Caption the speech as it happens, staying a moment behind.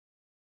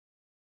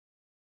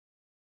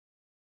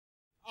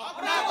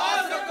अपना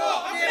बास रखो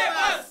अपने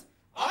पास,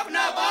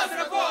 अपना बास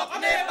रखो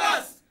अपने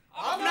पास,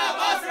 अपना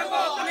बास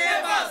रखो अपने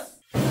पास.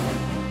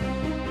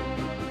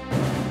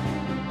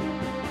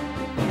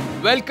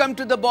 Welcome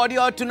to the Body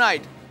Hour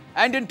tonight.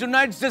 And in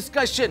tonight's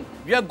discussion,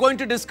 we are going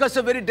to discuss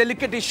a very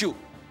delicate issue.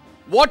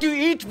 What you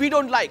eat, we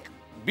don't like.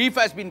 Beef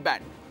has been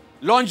banned.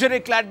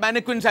 Lingerie-clad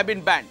mannequins have been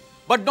banned.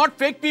 But not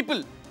fake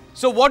people.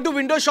 So what do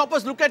window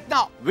shoppers look at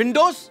now?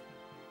 Windows?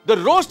 The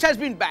roast has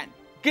been banned.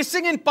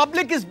 Kissing in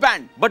public is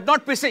banned, but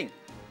not pissing.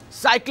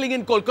 Cycling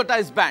in Kolkata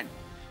is banned.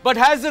 But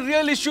has the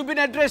real issue been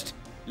addressed?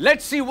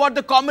 Let's see what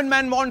the common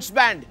man wants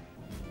banned.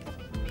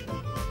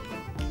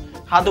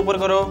 हाथ ऊपर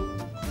करो.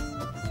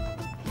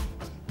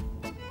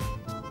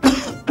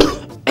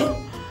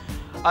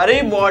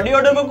 अरे body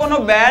order को कोनो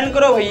ban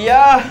करो भैया.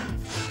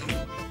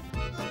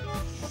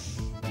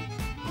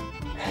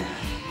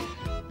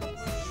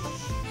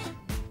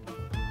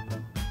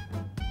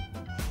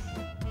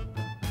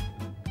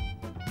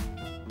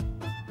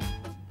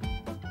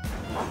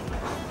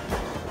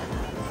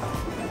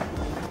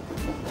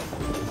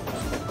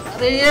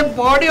 अरे ये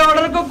बॉडी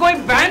ऑर्डर को कोई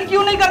बैन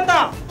क्यों नहीं करता?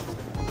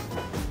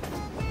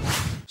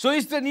 So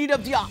it's the need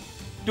of the hour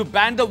to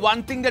ban the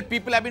one thing that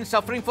people have been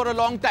suffering for a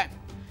long time.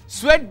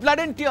 Sweat, blood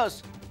and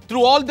tears.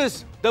 Through all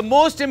this, the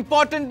most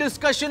important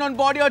discussion on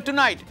body odor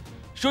tonight.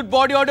 Should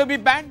body odor be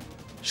banned?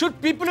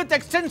 Should people with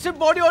extensive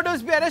body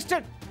odors be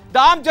arrested? The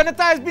Aam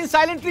Janata has been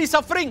silently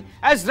suffering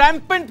as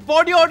rampant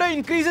body odor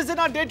increases in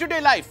our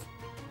day-to-day life.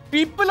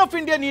 People of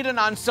India need an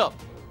answer.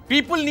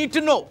 People need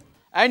to know.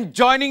 And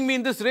joining me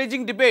in this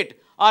raging debate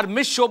are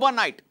Miss Shobha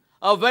Knight,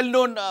 a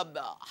well-known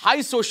high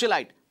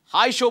socialite.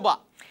 Hi, Shobha.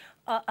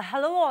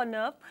 Hello,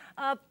 Arnab.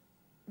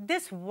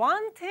 This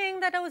one thing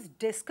that I was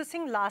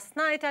discussing last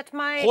night at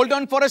my... Hold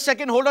on for a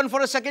second,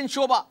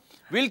 Shobha.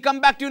 We'll come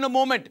back to you in a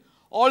moment.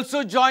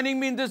 Also joining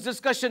me in this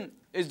discussion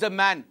is the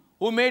man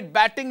who made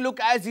batting look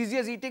as easy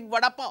as eating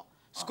vada pav,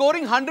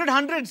 scoring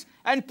hundreds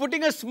and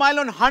putting a smile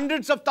on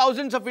hundreds of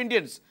thousands of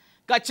Indians.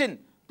 Kachin,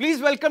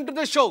 please welcome to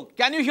the show.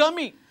 Can you hear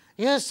me?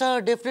 Yes,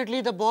 sir,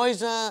 definitely the boys,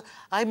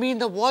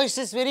 the voice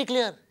is very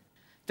clear.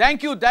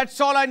 Thank you.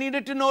 That's all I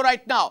needed to know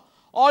right now.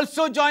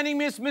 Also joining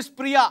me is Miss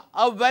Priya,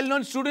 a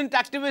well-known student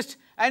activist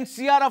and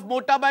CR of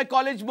Motabai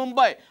College,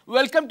 Mumbai.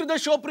 Welcome to the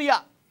show,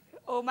 Priya.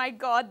 Oh my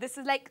god, this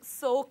is like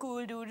so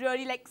cool, dude.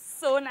 Really like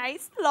so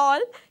nice. Lol.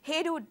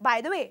 Hey dude,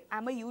 by the way,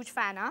 I'm a huge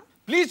fan, huh?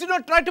 Please do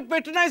not try to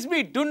patronize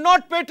me. Do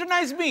not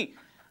patronize me.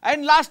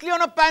 And lastly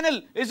on a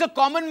panel is a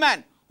common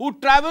man who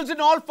travels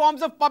in all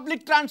forms of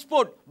public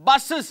transport,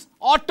 buses,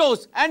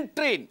 autos and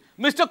train.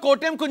 Mr.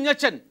 Kotem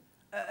Kunyachan.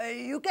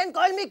 You can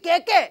call me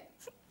KK.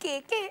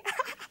 KK.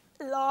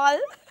 Lol.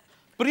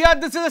 Priya,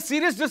 this is a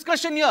serious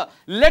discussion here.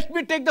 Let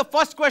me take the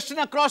first question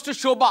across to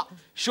Shobha.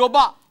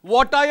 Shobha,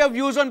 what are your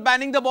views on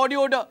banning the body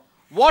odor?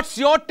 What's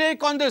your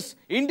take on this?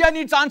 India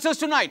needs answers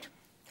tonight.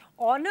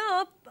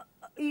 Arnab,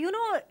 you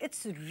know,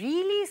 it's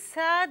really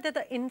sad that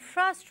the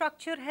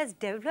infrastructure has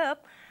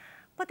developed,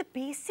 but the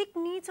basic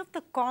needs of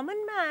the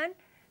common man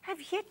have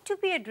yet to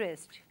be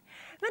addressed.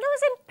 When I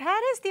was in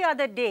Paris the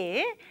other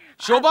day...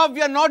 Shobha,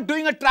 we are not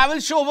doing a travel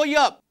show over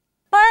here.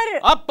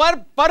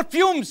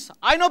 Perfumes.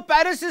 I know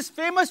Paris is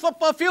famous for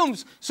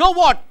perfumes. So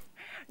what?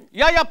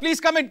 Yeah,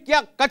 please come in.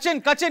 Yeah,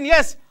 Kachin,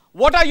 yes.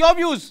 What are your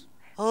views?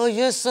 Oh,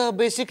 yes,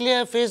 basically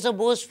I face the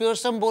most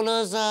fearsome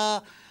bowlers,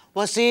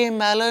 Wasim,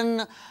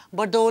 Alan,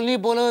 but the only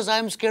bowlers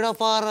I'm scared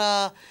of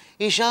are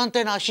Ishant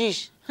and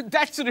Ashish.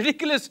 That's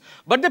ridiculous.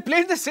 But they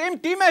play in the same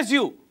team as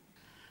you.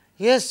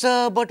 Yes,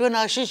 but when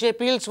Ashish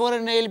appeals for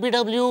an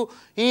LBW,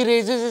 he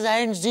raises his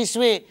hands this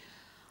way.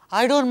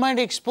 I don't mind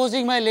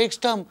exposing my leg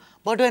stump,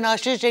 but when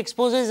Ashish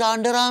exposes his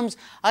underarms,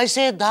 I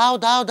say,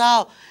 dhav, dhav,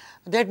 dhav.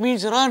 That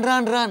means run,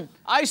 run, run.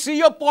 I see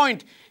your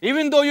point.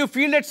 Even though you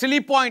feel that silly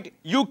point,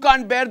 you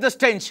can't bear the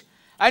stench.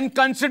 And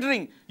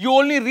considering you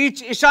only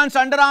reach Ishant's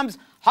underarms,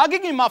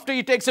 hugging him after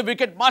he takes a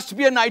wicket must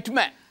be a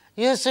nightmare.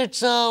 Yes,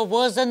 it's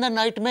worse than the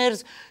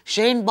nightmares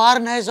Shane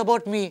Barn has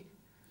about me.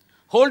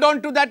 Hold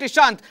on to that,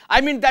 Ishant.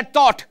 That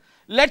thought.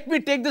 Let me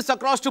take this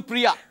across to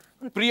Priya.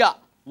 Priya,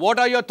 what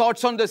are your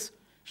thoughts on this?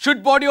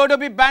 Should body odor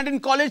be banned in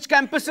college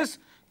campuses?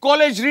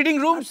 College reading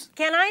rooms?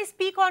 Can I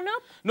speak,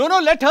 Arnab? No,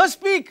 let her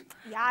speak.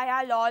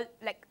 Yeah, lol.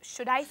 Like,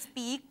 should I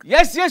speak?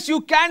 Yes,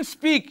 you can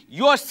speak.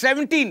 You are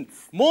 17.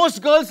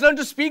 Most girls learn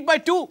to speak by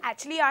 2.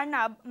 Actually,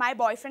 Arnab, my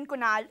boyfriend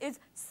Kunal is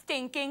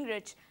stinking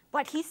rich.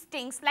 But he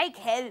stinks like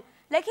hell.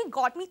 Like, he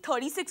got me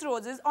 36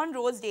 roses on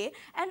Rose Day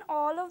and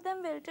all of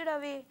them wilted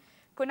away.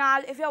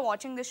 Kunal, if you're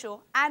watching the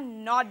show,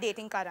 I'm not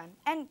dating Karan.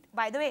 And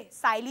by the way,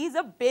 Siley is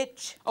a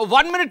bitch. Oh,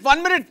 1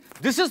 minute.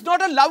 This is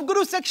not a Love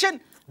Guru section.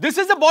 This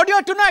is the body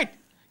odor tonight.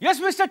 Yes,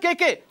 Mr.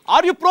 KK,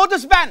 are you pro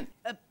this ban?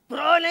 Pro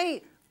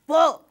nahi,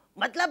 po,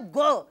 matlab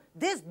go.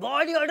 This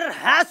body odor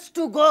has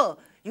to go.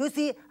 You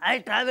see, I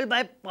travel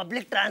by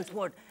public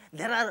transport.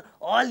 There are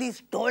all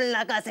these toll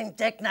nakas and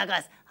check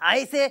nakas.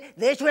 I say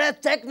they should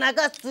have check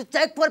nakas to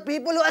check for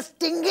people who are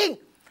stinging.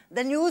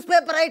 The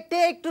newspaper I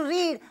take to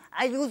read,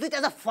 I use it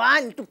as a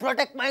fan to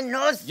protect my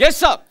nose. Yes,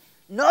 sir.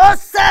 No,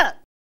 sir.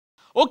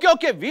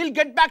 Okay, we'll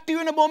get back to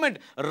you in a moment.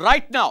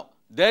 Right now,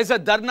 There's a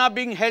dharna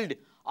being held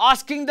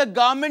asking the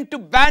government to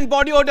ban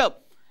body odor.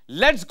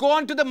 Let's go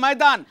on to the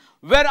Maidan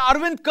where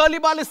Arvind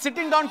Kurlibal is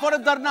sitting down for a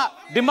dharna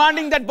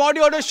demanding that body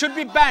odor should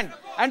be banned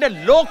and a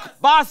Lok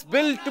Pass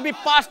bill to be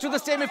passed to the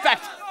same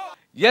effect.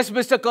 Yes,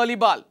 Mr.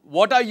 Kurlibal,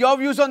 what are your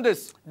views on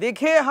this?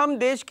 देखिए, हम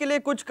देश के लिए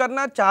कुछ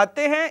करना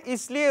चाहते हैं,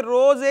 इसलिए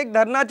रोज एक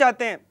धरना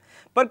चाहते हैं,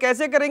 पर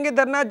कैसे करेंगे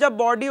धरना जब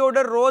बॉडी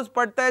ओडर रोज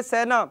पड़ता है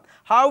सहना?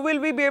 How will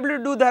we be able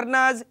to do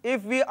dharnas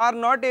if we are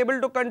not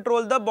able to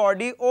control the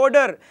body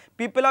odor?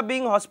 People are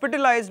being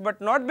hospitalized, but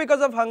not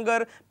because of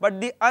hunger, but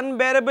the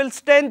unbearable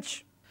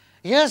stench.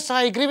 Yes,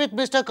 I agree with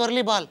Mr.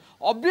 Kurlibal.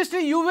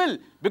 Obviously you will,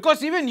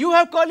 because even you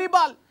have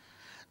Kurlibal.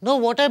 No,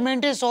 what I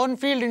meant is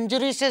on-field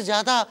injuries se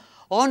zyada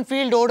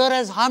on-field odor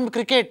has harmed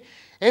cricket.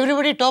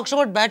 Everybody talks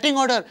about batting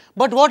order,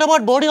 but what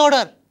about body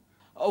odor?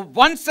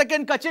 1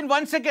 second, Kachin,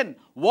 1 second.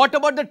 What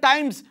about the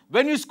times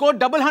when you scored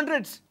double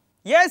hundreds?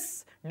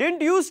 Yes,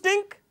 didn't you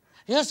stink?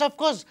 Yes, of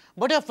course,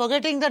 but you're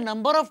forgetting the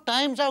number of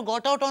times I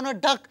got out on a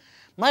duck.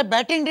 My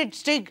batting did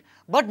stink,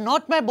 but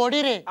not my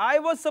body ray. I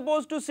was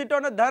supposed to sit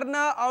on a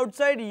dharna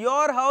outside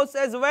your house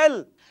as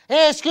well.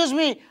 Hey, excuse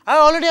me, I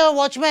already have a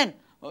watchman.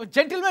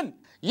 Gentlemen.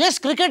 Yes,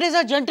 cricket is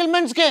a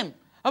gentleman's game.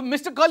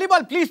 Mr.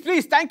 Kurlibal,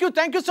 please, thank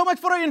you so much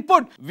for your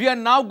input. We are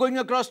now going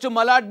across to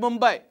Malad,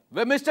 Mumbai,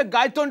 where Mr.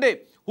 Gaitonde,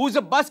 who is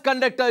a bus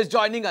conductor, is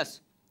joining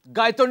us.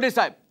 Gaitonde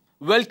Sahib,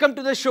 welcome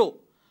to the show.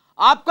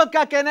 आपका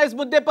क्या कहना है इस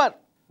मुद्दे पर?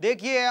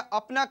 देखिए,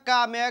 अपना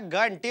काम है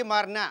घंटी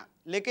मारना,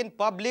 लेकिन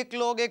पब्लिक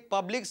लोग एक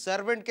पब्लिक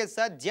सर्वेंट के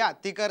साथ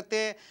ज्यादती करते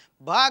हैं,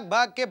 भाग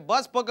भाग के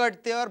बस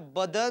पकड़ते हैं और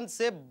बदन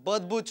से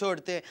बदबू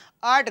छोड़ते हैं।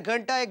 8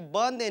 घंटा एक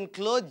बंद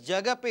इनक्लोज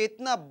जगह पे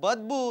इतना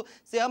बदबू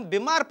से हम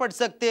बीमार पड़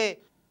सकते हैं।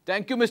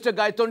 Thank you, Mr.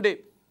 Gaitonde,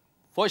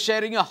 for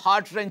sharing a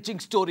heart-wrenching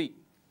story.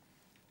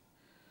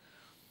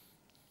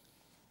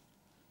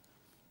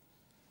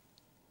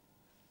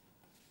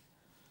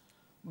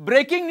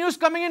 Breaking news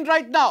coming in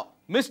right now.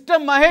 Mr.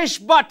 Mahesh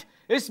Bhatt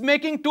is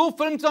making 2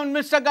 films on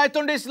Mr.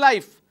 Gaitonde's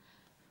life.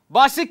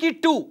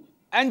 Basiki 2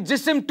 and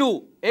Jism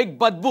 2, ek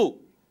badbu.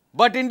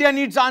 But India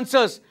needs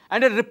answers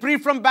and a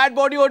reprieve from bad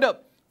body odor.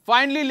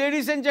 Finally,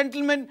 ladies and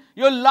gentlemen,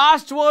 your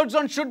last words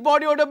on should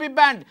body odor be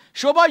banned.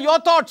 Shobha, your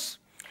thoughts?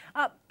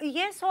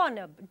 Yes,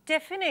 Honour,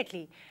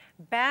 definitely.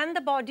 Ban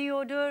the body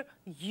odor,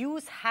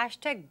 use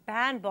hashtag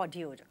ban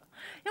body odor.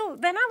 You know,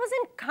 when I was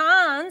in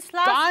Cannes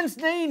last... Cannes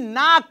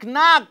nahi,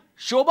 naak.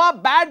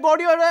 Shobha, bad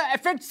body odor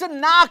affects the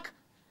naak.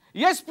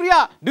 Yes,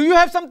 Priya, do you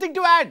have something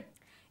to add?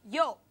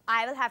 Yo,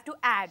 I will have to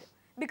add.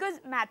 Because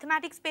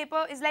mathematics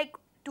paper is like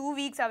 2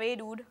 weeks away,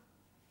 dude.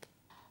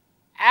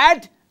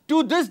 Add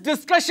to this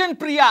discussion,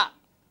 Priya.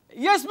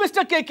 Yes,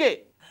 Mr.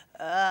 KK.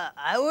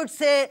 I would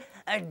say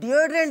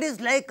deodorant is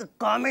like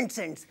common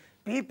sense.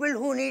 People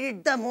who need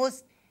it the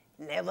most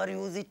never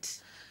use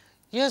it.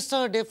 Yes,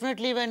 sir,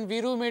 definitely. When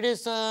Viru made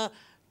his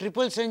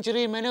triple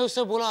century, मैंने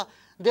उससे बोला,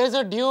 there's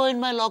a deo in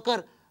my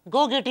locker.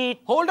 Go get it.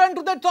 Hold on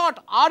to that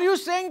thought. Are you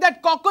saying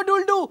that cockroach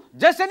will do?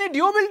 Just any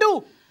deo will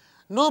do?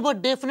 No,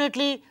 but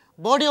definitely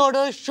body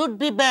odor should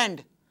be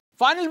banned.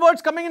 Final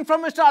words coming in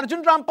from Mr.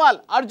 Arjun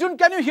Rampal. Arjun,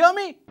 can you hear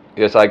me?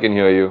 Yes, I can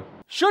hear you.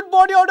 Should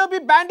body odor be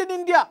banned in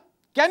India?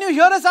 Can you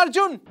hear us,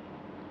 Arjun?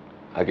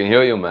 I can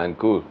hear you, man.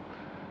 Cool.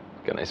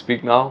 Can I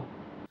speak now?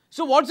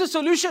 So what's the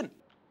solution?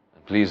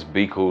 Please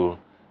be cool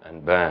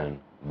and ban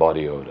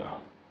body odor.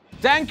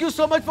 Thank you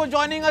so much for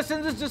joining us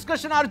in this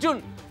discussion,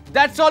 Arjun.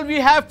 That's all we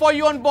have for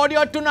you on Body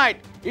Odor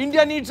tonight.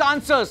 India needs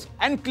answers,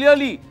 and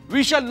clearly,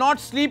 we shall not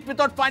sleep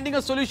without finding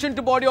a solution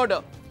to body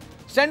odor.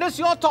 Send us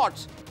your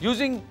thoughts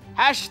using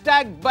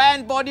hashtag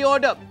ban body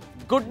odor.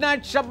 Good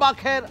night, Shabba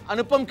Khair,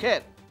 Anupam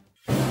Khair.